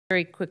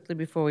Very quickly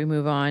before we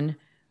move on,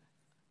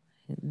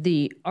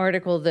 the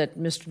article that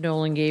Mr.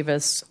 Nolan gave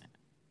us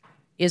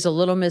is a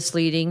little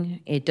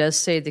misleading. It does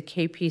say the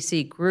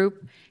KPC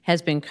group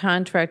has been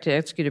contracted to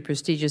execute a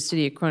prestigious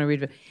City of Corona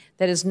redevelopment.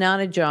 That is not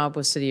a job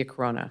with City of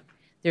Corona.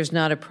 There's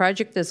not a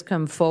project that's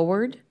come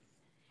forward.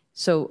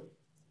 So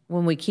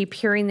when we keep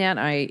hearing that,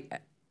 I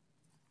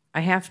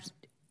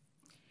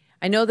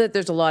know that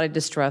there's a lot of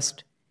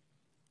distrust.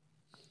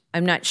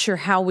 I'm not sure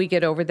how we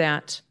get over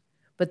that.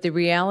 But the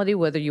reality,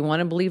 whether you want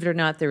to believe it or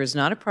not, there is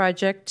not a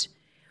project.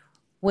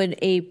 When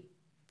a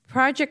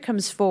project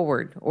comes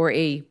forward or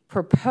a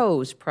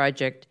proposed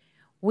project,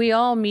 we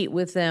all meet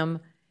with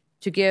them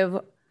to give,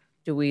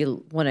 do we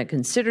want to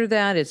consider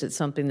that? Is it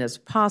something that's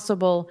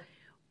possible?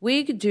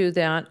 We could do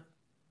that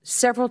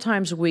several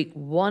times a week.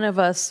 One of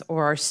us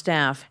or our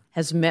staff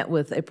has met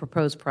with a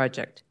proposed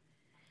project.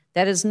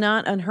 That is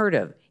not unheard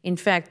of. In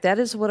fact, that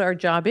is what our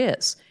job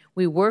is.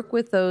 We work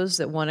with those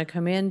that want to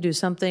come in, do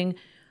something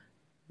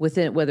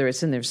within, whether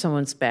it's in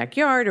someone's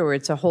backyard or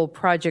it's a whole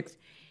project.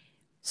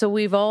 So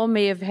we've all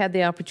may have had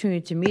the opportunity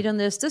to meet on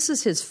this. This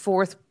is his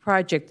fourth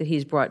project that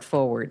he's brought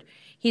forward.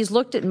 He's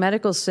looked at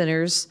medical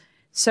centers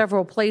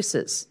several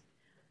places.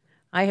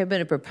 I have been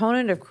a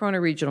proponent of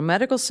Corona Regional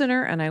Medical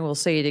Center, and I will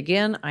say it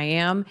again, I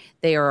am.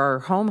 They are our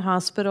home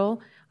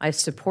hospital. I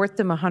support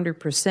them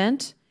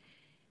 100%.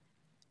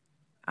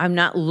 I'm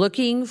not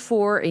looking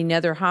for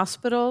another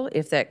hospital.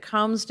 If that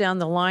comes down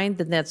the line,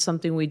 then that's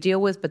something we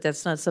deal with, but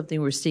that's not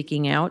something we're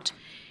seeking out.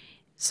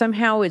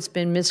 Somehow it's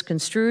been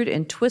misconstrued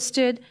and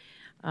twisted.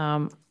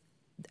 I'm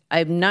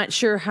not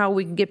sure how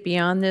we can get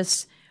beyond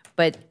this,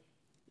 but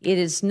it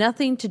is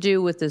nothing to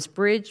do with this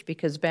bridge,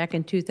 because back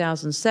in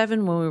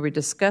 2007 when we were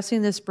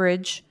discussing this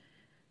bridge,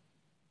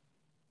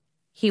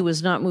 he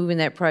was not moving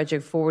that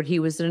project forward. He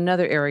was in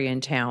another area in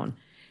town.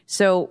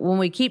 So when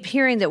we keep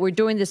hearing that we're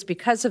doing this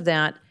because of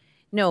that,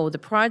 no, the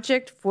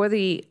project for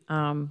the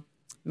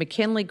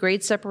McKinley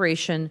grade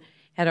separation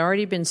had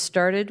already been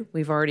started.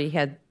 We've already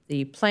had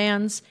the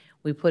plans.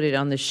 We put it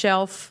on the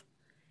shelf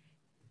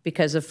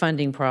because of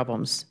funding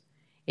problems.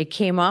 It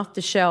came off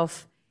the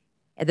shelf.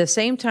 At the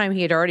same time,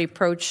 he had already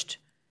approached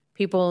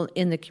people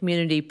in the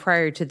community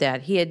prior to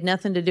that. He had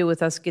nothing to do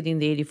with us getting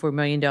the $84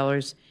 million.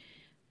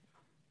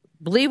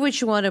 Believe what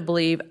you want to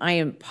believe. I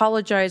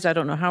apologize. I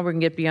don't know how we're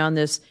going to get beyond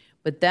this,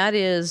 but that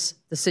is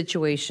the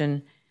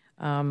situation.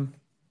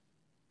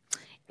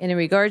 And in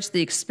regards to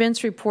the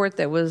expense report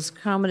that was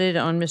commented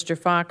on Mr.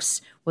 Fox,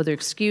 whether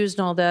excused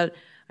and all that,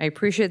 I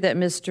appreciate that,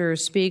 Mr.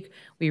 Speak.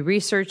 We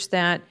researched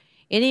that.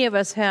 Any of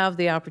us have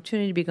the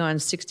opportunity to be gone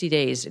 60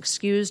 days,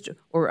 excused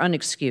or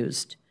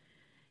unexcused.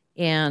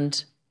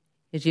 And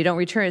if you don't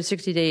return in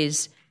 60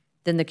 days,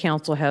 then the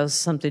council has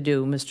something to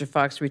do. Mr.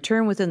 Fox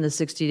returned within the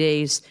 60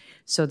 days,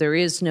 so there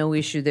is no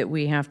issue that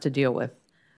we have to deal with.